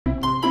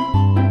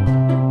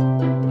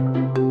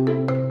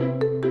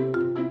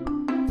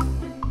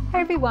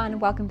everyone,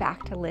 welcome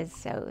back to Liz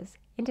Sews.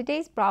 In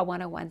today's Bra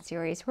 101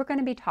 series, we're going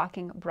to be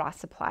talking bra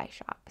supply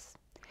shops.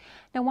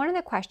 Now, one of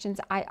the questions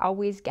I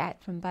always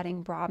get from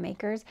budding bra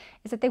makers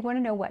is that they want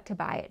to know what to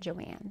buy at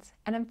Joann's.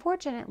 And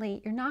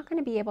unfortunately, you're not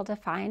going to be able to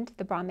find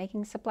the bra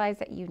making supplies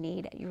that you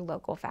need at your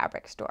local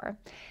fabric store.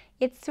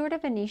 It's sort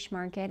of a niche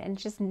market and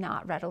it's just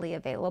not readily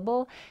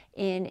available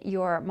in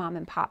your mom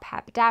and pop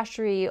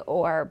haberdashery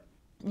or,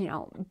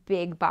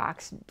 big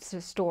box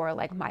store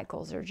like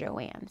Michael's or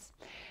Joann's.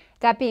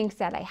 That being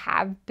said, I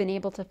have been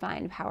able to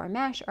find power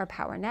mesh or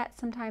power net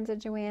sometimes at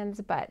Joann's,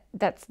 but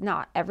that's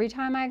not every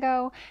time I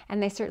go.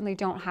 And they certainly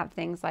don't have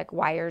things like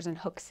wires and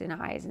hooks and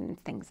eyes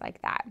and things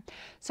like that.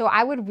 So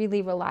I would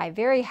really rely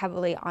very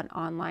heavily on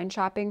online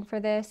shopping for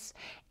this.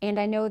 And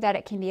I know that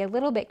it can be a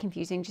little bit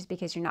confusing just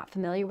because you're not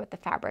familiar with the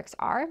fabrics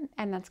are.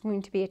 And that's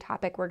going to be a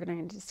topic we're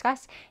going to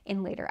discuss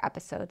in later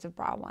episodes of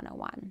Bra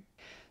 101.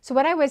 So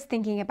when I was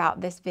thinking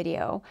about this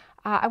video,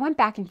 I went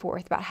back and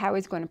forth about how I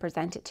was going to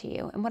present it to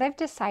you. And what I've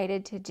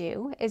decided to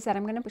do is that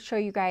I'm going to show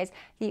you guys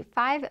the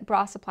 5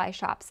 bra supply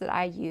shops that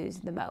I use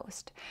the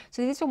most.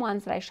 So these are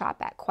ones that I shop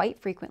at quite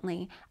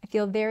frequently. I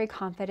feel very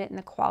confident in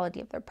the quality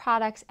of their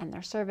products and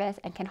their service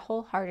and can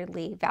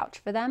wholeheartedly vouch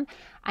for them.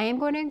 I am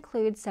going to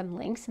include some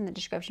links in the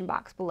description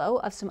box below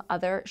of some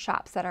other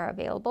shops that are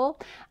available.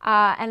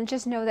 And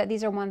just know that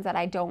these are ones that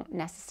I don't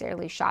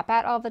necessarily shop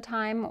at all the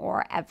time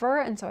or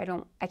ever. And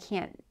so I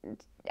can't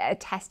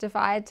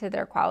testify to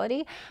their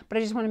quality, but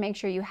I just want to make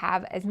sure you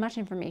have as much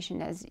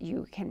information as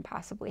you can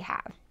possibly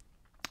have.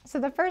 So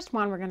the first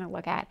one we're going to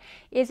look at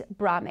is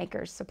Bra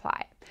Makers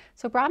Supply.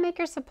 So Bra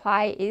Makers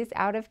Supply is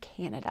out of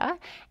Canada,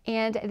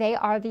 and they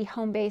are the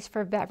home base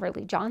for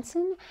Beverly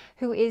Johnson,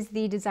 who is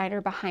the designer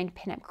behind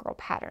Pinup Girl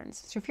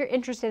Patterns. So if you're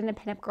interested in the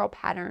Pinup Girl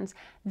Patterns,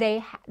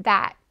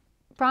 that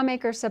Bra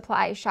Makers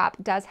Supply shop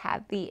does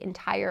have the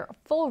entire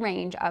full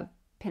range of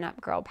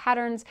Pinup Girl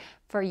patterns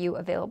for you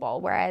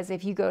available, whereas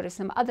if you go to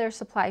some other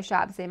supply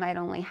shops, they might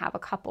only have a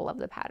couple of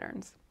the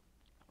patterns.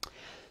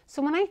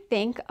 So when I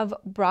think of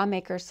Bra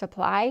Makers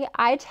Supply,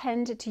 I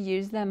tend to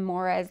use them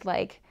more as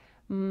like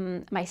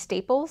my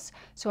staples.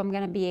 So I'm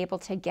going to be able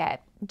to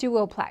get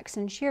Duoplex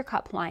and sheer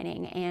cup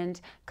lining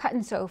and cut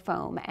and sew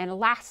foam and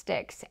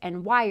elastics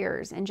and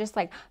wires and just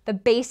like the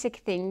basic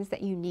things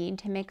that you need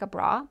to make a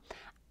bra.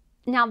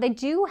 Now they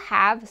do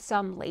have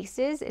some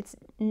laces, it's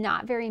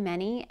not very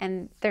many,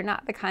 and they're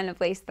not the kind of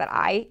lace that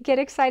I get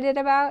excited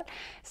about.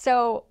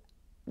 So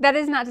that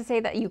is not to say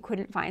that you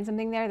couldn't find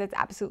something there that's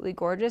absolutely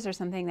gorgeous or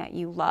something that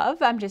you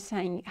love. I'm just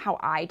saying how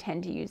I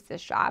tend to use this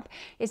shop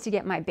is to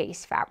get my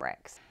base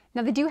fabrics.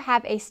 Now they do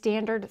have a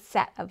standard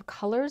set of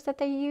colors that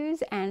they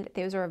use, and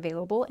those are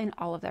available in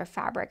all of their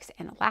fabrics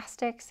and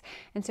elastics.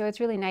 And so it's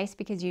really nice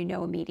because you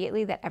know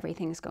immediately that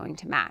everything's going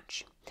to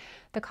match.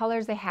 The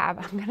colors they have,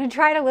 I'm going to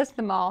try to list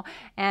them all,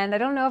 and I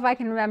don't know if I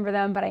can remember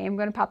them, but I am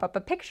going to pop up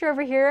a picture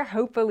over here.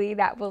 Hopefully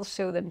that will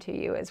show them to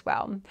you as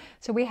well.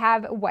 So we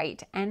have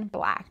white and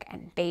black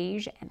and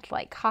beige and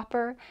light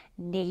copper,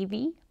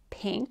 navy,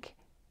 pink,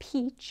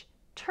 peach,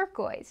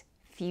 turquoise,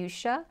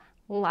 fuchsia,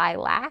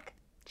 lilac,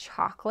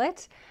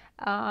 chocolate.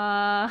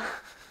 I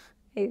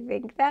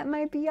think that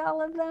might be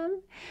all of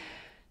them.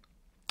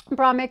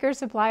 Bra Makers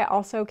Supply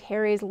also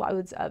carries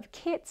loads of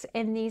kits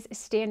in these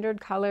standard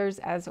colors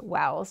as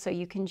well. So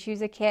you can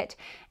choose a kit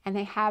and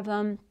they have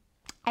them.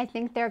 I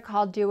think they're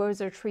called duos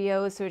or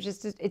trios, so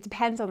it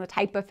depends on the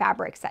type of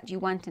fabrics that you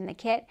want in the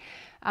kit.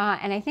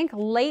 And I think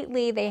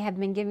lately they have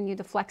been giving you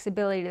the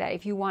flexibility that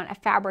if you want a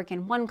fabric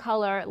in one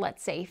color,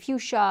 let's say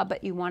fuchsia,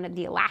 but you wanted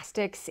the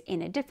elastics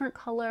in a different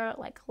color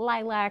like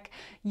lilac,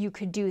 you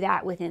could do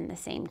that within the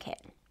same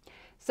kit.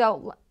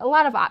 So a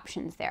lot of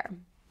options there.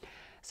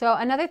 So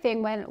another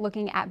thing when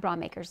looking at Bra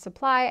Makers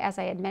Supply, as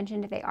I had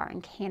mentioned, they are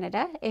in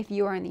Canada. If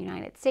you are in the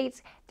United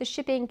States, the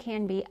shipping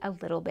can be a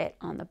little bit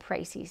on the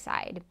pricey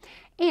side.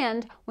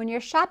 And when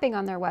you're shopping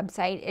on their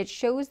website, it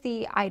shows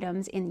the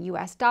items in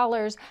US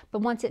dollars,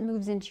 but once it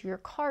moves into your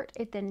cart,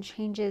 it then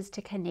changes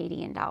to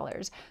Canadian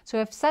dollars.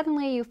 So if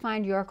suddenly you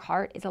find your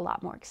cart is a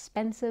lot more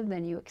expensive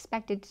than you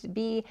expected to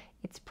be,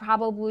 it's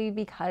probably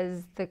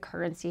because the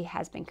currency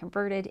has been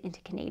converted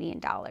into Canadian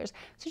dollars.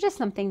 So just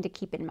something to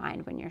keep in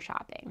mind when you're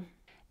shopping.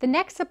 The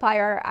next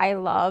supplier I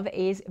love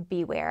is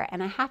Bewear,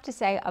 and I have to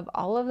say, of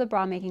all of the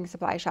bra making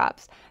supply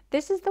shops,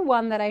 this is the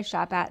one that I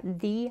shop at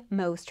the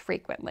most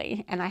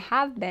frequently, and I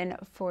have been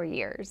for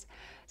years.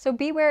 So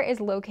Bewear is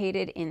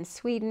located in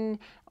Sweden,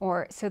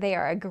 so they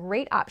are a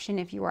great option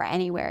if you are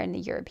anywhere in the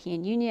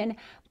European Union,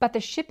 but the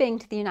shipping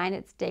to the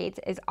United States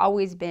has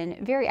always been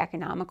very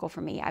economical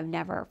for me. I've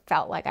never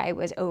felt like I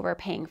was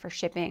overpaying for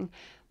shipping,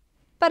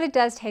 but it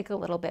does take a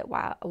little bit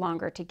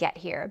longer to get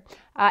here.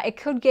 It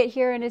could get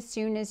here in as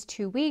soon as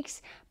 2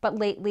 weeks, but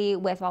lately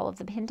with all of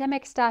the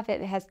pandemic stuff,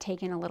 it has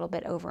taken a little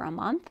bit over a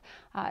month.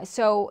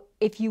 So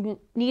if you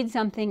need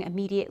something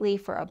immediately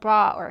for a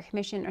bra or a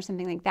commission or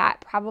something like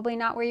that, probably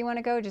not where you want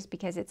to go just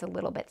because it's a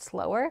little bit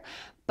slower,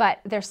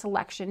 but their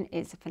selection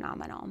is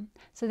phenomenal.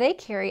 So they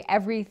carry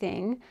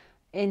everything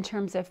in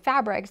terms of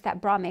fabrics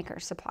that Bra Maker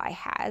Supply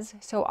has.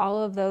 So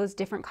all of those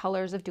different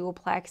colors of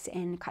Duoplex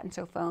and cut and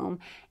sew foam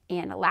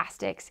and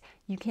elastics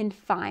you can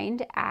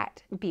find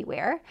at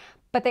Bewear.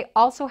 But they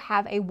also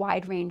have a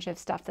wide range of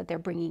stuff that they're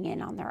bringing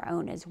in on their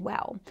own as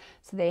well.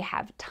 So they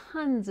have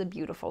tons of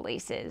beautiful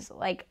laces.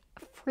 Like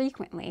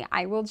frequently,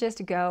 I will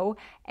just go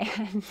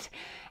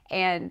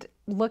and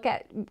look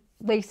at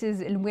laces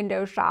in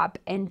window shop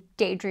and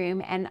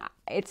daydream, and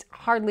it's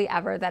hardly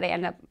ever that I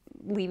end up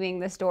leaving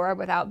the store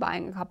without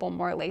buying a couple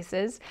more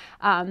laces.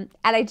 And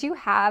I do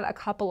have a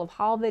couple of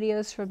haul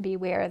videos from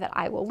Bewear that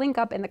I will link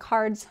up in the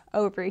cards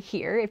over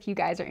here if you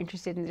guys are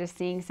interested in just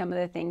seeing some of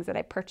the things that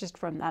I purchased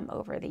from them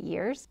over the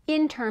years.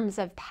 In terms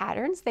of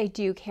patterns, they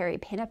do carry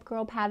pinup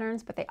girl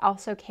patterns, but they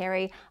also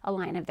carry a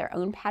line of their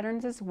own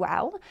patterns as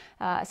well.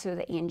 So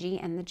the Angie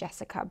and the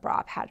Jessica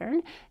bra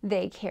pattern.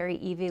 They carry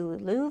Evie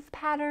Louve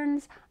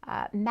patterns,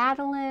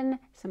 Madeline,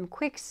 some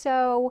quick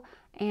sew,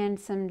 and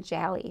some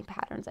Jally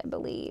patterns, I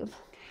believe.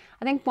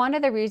 I think one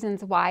of the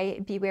reasons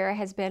why Bewear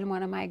has been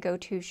one of my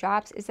go-to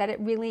shops is that it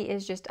really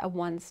is just a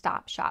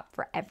one-stop shop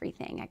for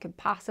everything I could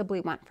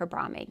possibly want for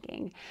bra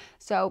making.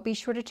 So be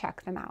sure to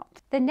check them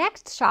out. The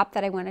next shop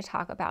that I want to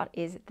talk about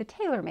is the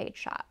TaylorMade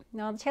shop.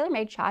 Now, the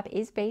TaylorMade shop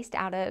is based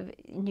out of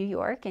New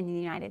York in the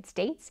United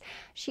States.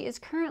 She is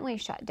currently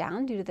shut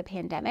down due to the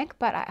pandemic,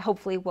 but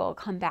hopefully will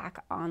come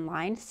back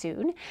online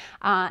soon.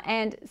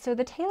 And so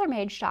the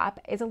TaylorMade shop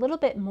is a little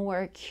bit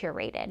more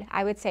curated.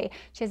 I would say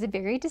she has a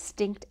very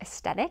distinct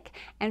aesthetic,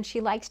 and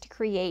she likes to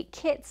create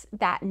kits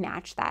that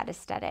match that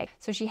aesthetic.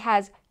 So she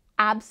has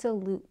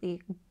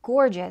absolutely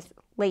gorgeous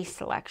lace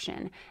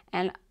selection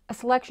and a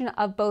selection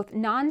of both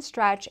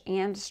non-stretch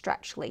and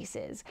stretch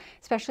laces.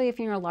 Especially if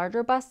you're a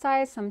larger bust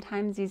size,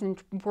 sometimes these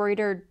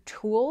embroidered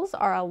tools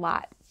are a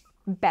lot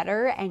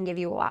better and give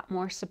you a lot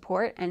more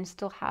support and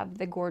still have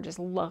the gorgeous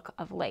look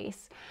of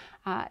lace.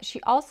 She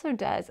also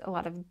does a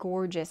lot of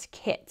gorgeous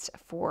kits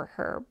for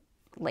her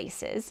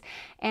laces,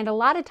 and a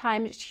lot of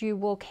times she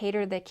will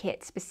cater the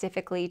kit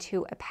specifically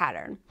to a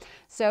pattern.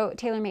 So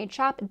TaylorMade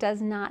shop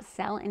does not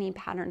sell any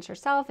patterns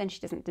herself, and she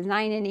doesn't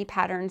design any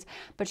patterns,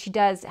 but she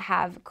does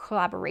have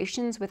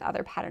collaborations with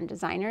other pattern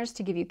designers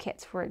to give you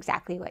kits for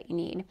exactly what you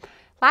need.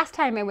 Last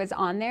time I was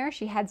on there,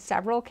 she had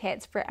several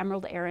kits for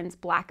Emerald Erin's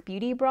Black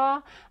Beauty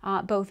bra,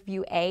 both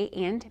View A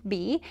and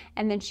B,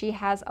 and then she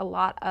has a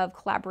lot of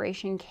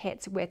collaboration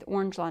kits with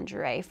Orange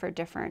Lingerie for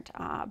different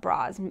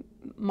bras,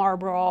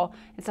 Marlboro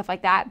and stuff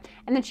like that.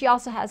 And then she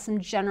also has some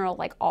general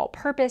like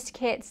all-purpose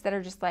kits that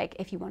are just like,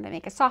 if you want to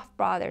make a soft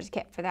bra, there's a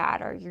kit for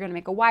that, or you're going to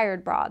make a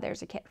wired bra,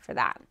 there's a kit for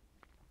that.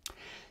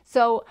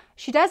 So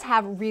she does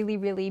have really,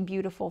 really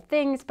beautiful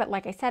things, but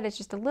like I said, it's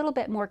just a little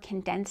bit more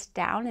condensed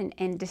down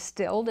and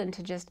distilled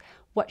into just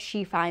what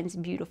she finds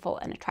beautiful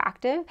and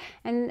attractive.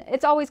 And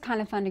it's always kind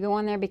of fun to go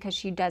on there because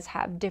she does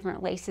have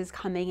different laces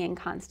coming in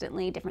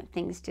constantly, different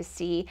things to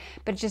see,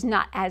 but it's just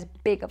not as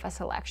big of a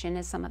selection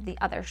as some of the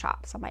other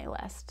shops on my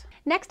list.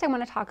 Next, I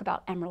want to talk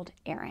about Emerald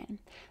Erin.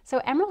 So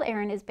Emerald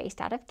Erin is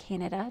based out of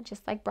Canada,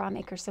 just like Bra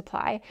Maker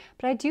Supply,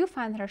 but I do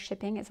find that our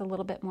shipping is a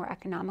little bit more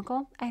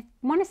economical. I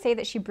want to say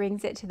that she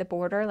brings it to the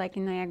border, like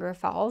in Niagara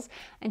Falls,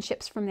 and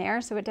ships from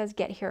there, so it does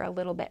get here a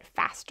little bit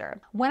faster.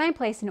 When I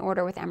place an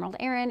order with Emerald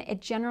Erin,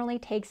 it generally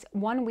takes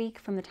 1 week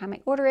from the time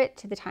I order it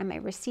to the time I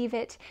receive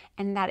it,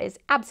 and that is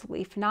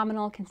absolutely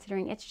phenomenal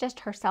considering it's just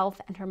herself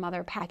and her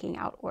mother packing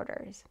out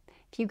orders.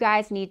 If you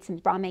guys need some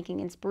bra making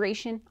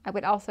inspiration, I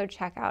would also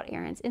check out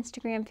Erin's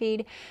Instagram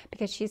feed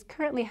because she's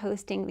currently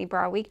hosting the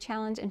Bra Week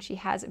Challenge, and she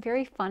has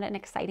very fun and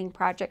exciting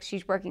projects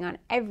she's working on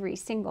every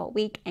single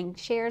week and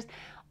shares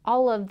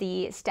all of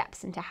the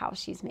steps into how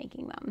she's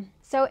making them.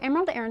 So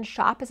Emerald Erin's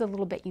shop is a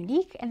little bit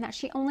unique in that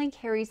she only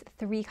carries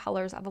 3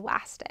 colors of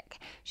elastic.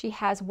 She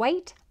has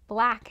white,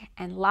 black,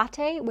 and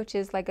latte, which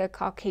is like a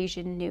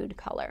Caucasian nude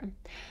color.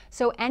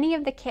 So any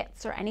of the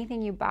kits or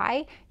anything you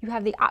buy, you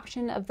have the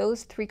option of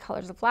those 3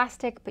 colors of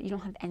elastic, but you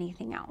don't have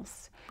anything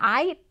else.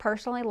 I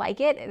personally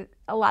like it.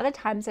 A lot of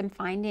times I'm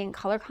finding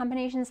color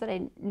combinations that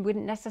I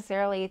wouldn't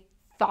necessarily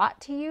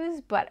thought to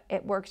use, but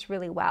it works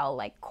really well,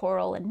 like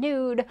coral and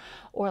nude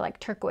or like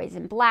turquoise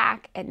and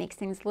black. It makes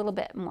things a little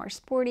bit more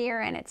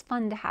sportier, and it's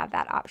fun to have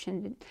that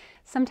option.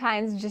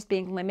 Sometimes just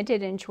being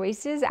limited in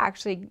choices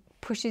actually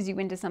pushes you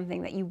into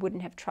something that you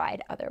wouldn't have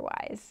tried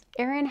otherwise.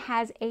 Erin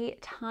has a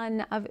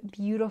ton of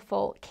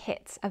beautiful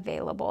kits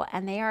available,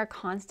 and they are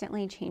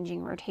constantly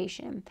changing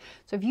rotation.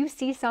 So if you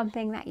see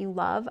something that you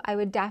love, I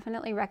would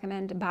definitely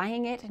recommend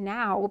buying it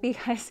now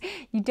because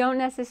you don't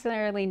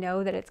necessarily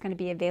know that it's going to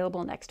be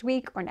available next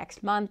week or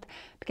next month,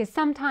 because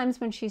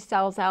sometimes when she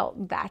sells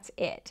out, that's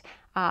it.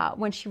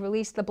 When she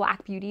released the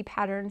Black Beauty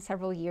pattern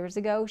several years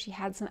ago, she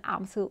had some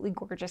absolutely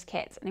gorgeous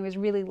kits, and I was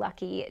really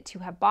lucky to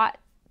have bought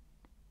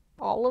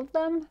all of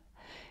them,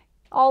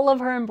 all of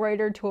her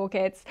embroidered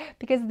toolkits,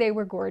 because they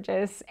were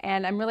gorgeous,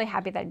 and I'm really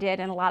happy that I did.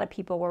 And a lot of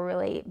people were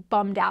really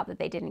bummed out that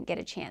they didn't get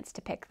a chance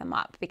to pick them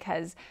up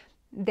because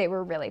they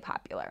were really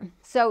popular.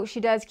 So she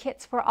does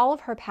kits for all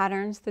of her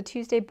patterns: the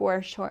Tuesday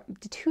boy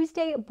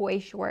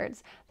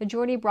shorts, the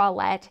Geordie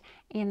bralette,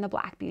 and the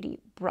Black Beauty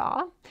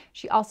bra.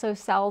 She also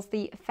sells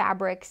the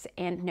fabrics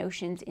and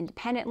notions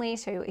independently,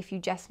 so if you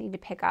just need to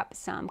pick up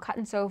some cut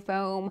and sew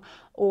foam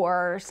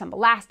or some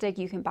elastic,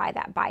 you can buy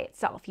that by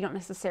itself. You don't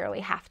necessarily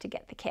have to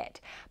get the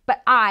kit,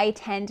 but I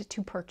tend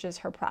to purchase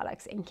her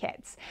products in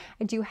kits.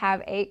 I do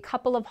have a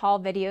couple of haul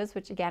videos,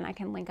 which again I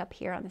can link up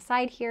here on the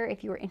side here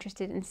if you are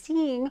interested in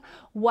seeing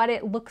what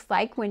it looks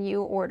like when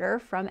you order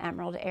from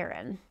Emerald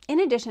Erin.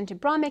 In addition to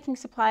bra making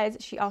supplies,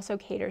 she also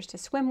caters to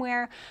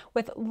swimwear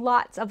with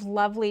lots of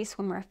lovely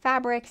swimwear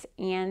fabrics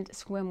and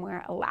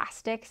swimwear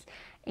elastics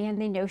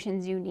and the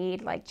notions you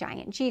need, like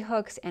giant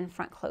G-hooks and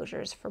front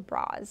closures for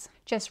bras.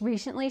 Just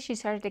recently, she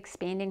started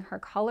expanding her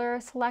color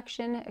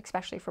selection,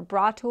 especially for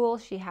bra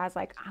tools. She has,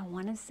 like, I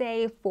want to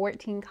say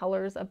 14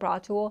 colors of bra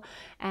tool,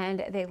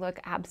 and they look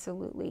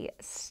absolutely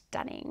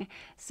stunning.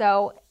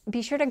 So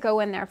be sure to go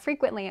in there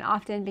frequently and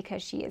often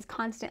because she is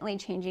constantly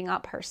changing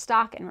up her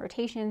stock and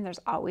rotation. There's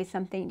always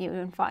something new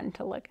and fun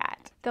to look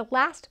at. The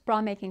last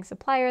bra making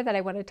supplier that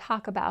I want to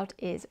talk about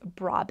is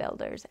Bra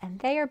Builders, and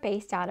they are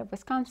based out of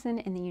Wisconsin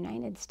in the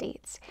United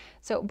States.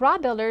 So Bra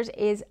Builders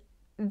is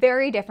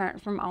very different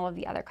from all of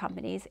the other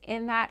companies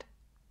in that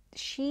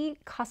she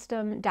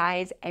custom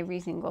dyes every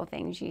single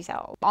thing she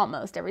sells,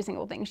 almost every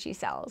single thing she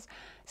sells.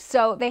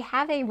 So they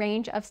have a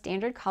range of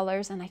standard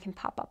colors, and I can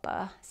pop up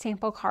a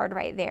sample card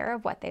right there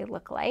of what they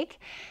look like.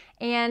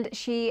 And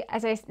she,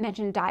 as I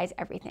mentioned, dyes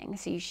everything.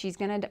 So she's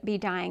gonna be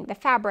dyeing the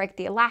fabric,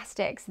 the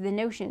elastics, the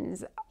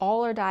notions,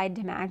 all are dyed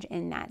to match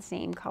in that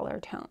same color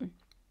tone.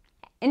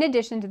 In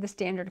addition to the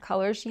standard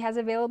colors she has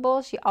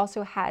available, she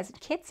also has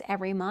kits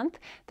every month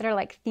that are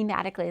like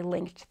thematically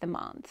linked to the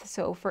month.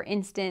 So for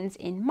instance,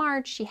 in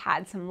March, she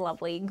had some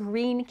lovely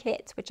green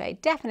kits, which I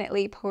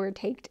definitely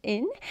partaked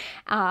in.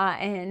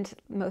 And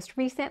most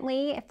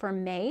recently for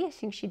May, I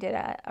think she did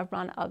a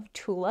run of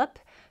tulip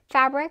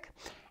fabric.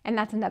 And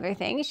that's another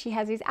thing. She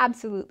has these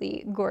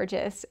absolutely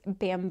gorgeous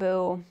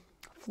bamboo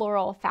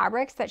floral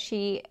fabrics that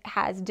she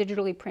has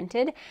digitally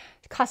printed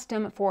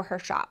custom for her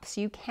shop.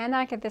 So you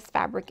cannot get this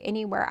fabric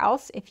anywhere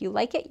else. If you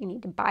like it, you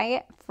need to buy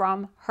it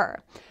from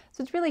her.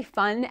 So it's really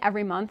fun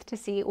every month to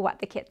see what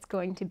the kit's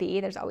going to be.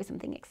 There's always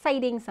something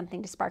exciting,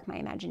 something to spark my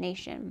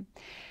imagination.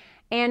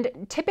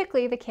 And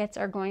typically the kits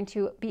are going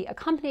to be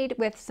accompanied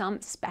with some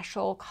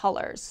special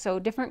colors. So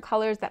different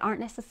colors that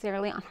aren't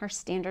necessarily on her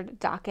standard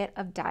docket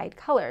of dyed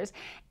colors.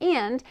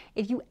 And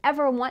if you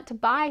ever want to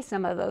buy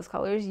some of those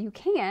colors, you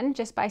can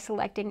just by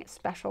selecting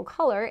special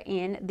color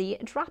in the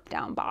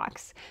drop-down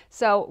box.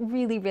 So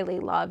really,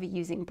 really love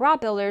using Bra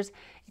Builders,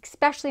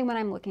 especially when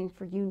I'm looking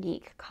for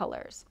unique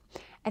colors.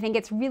 I think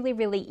it's really,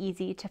 really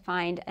easy to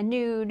find a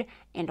nude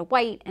and a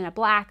white and a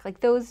black.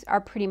 Like those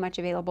are pretty much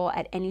available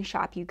at any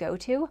shop you go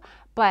to,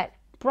 but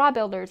Bra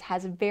Builders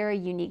has a very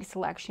unique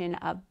selection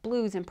of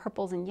blues and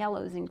purples and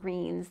yellows and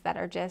greens that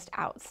are just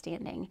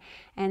outstanding.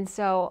 And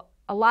so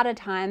a lot of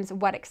times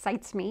what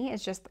excites me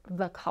is just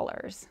the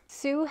colors.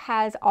 Sue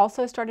has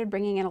also started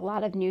bringing in a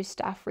lot of new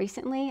stuff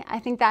recently. I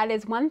think that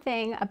is one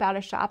thing about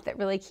a shop that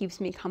really keeps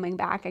me coming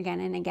back again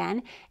and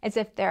again, is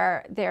if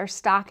their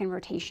stock and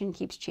rotation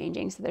keeps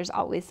changing. So there's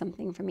always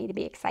something for me to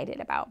be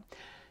excited about.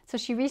 So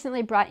she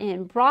recently brought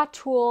in bra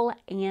tulle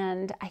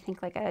and I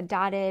think like a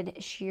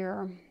dotted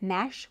sheer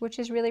mesh, which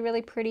is really,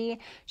 really pretty.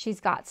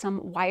 She's got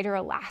some wider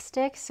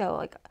elastics,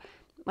 so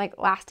like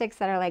elastics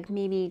that are like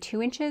maybe 2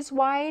 inches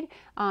wide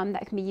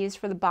that can be used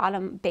for the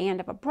bottom band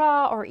of a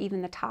bra or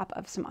even the top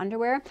of some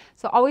underwear.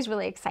 So always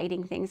really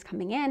exciting things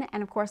coming in.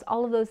 And of course,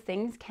 all of those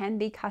things can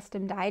be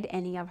custom dyed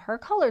any of her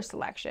color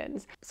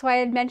selections. So I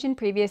had mentioned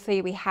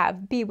previously we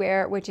have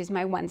Beware, which is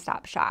my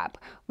one-stop shop.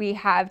 We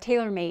have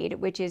TaylorMade,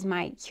 which is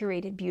my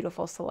curated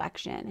beautiful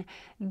selection.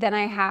 Then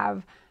I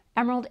have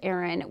Emerald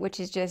Erin,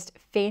 which is just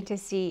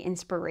fantasy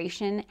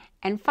inspiration.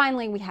 And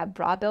finally, we have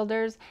Bra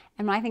Builders.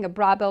 And when I think of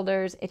Bra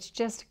Builders, it's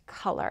just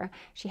color.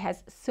 She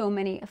has so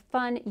many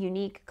fun,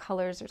 unique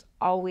colors. There's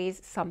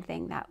always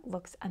something that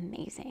looks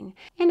amazing.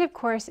 And of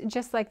course,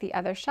 just like the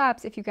other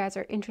shops, if you guys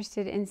are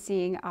interested in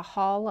seeing a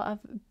haul of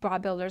Bra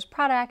Builders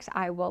products,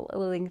 I will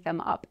link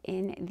them up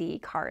in the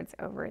cards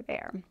over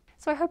there.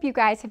 So I hope you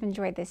guys have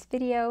enjoyed this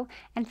video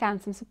and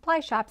found some supply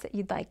shops that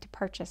you'd like to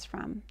purchase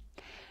from.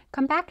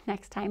 Come back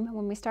next time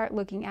when we start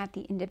looking at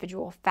the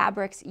individual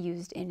fabrics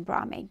used in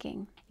bra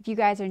making. If you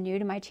guys are new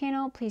to my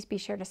channel, please be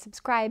sure to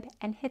subscribe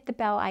and hit the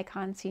bell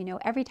icon so you know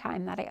every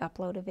time that I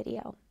upload a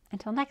video.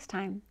 Until next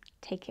time,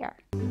 take care.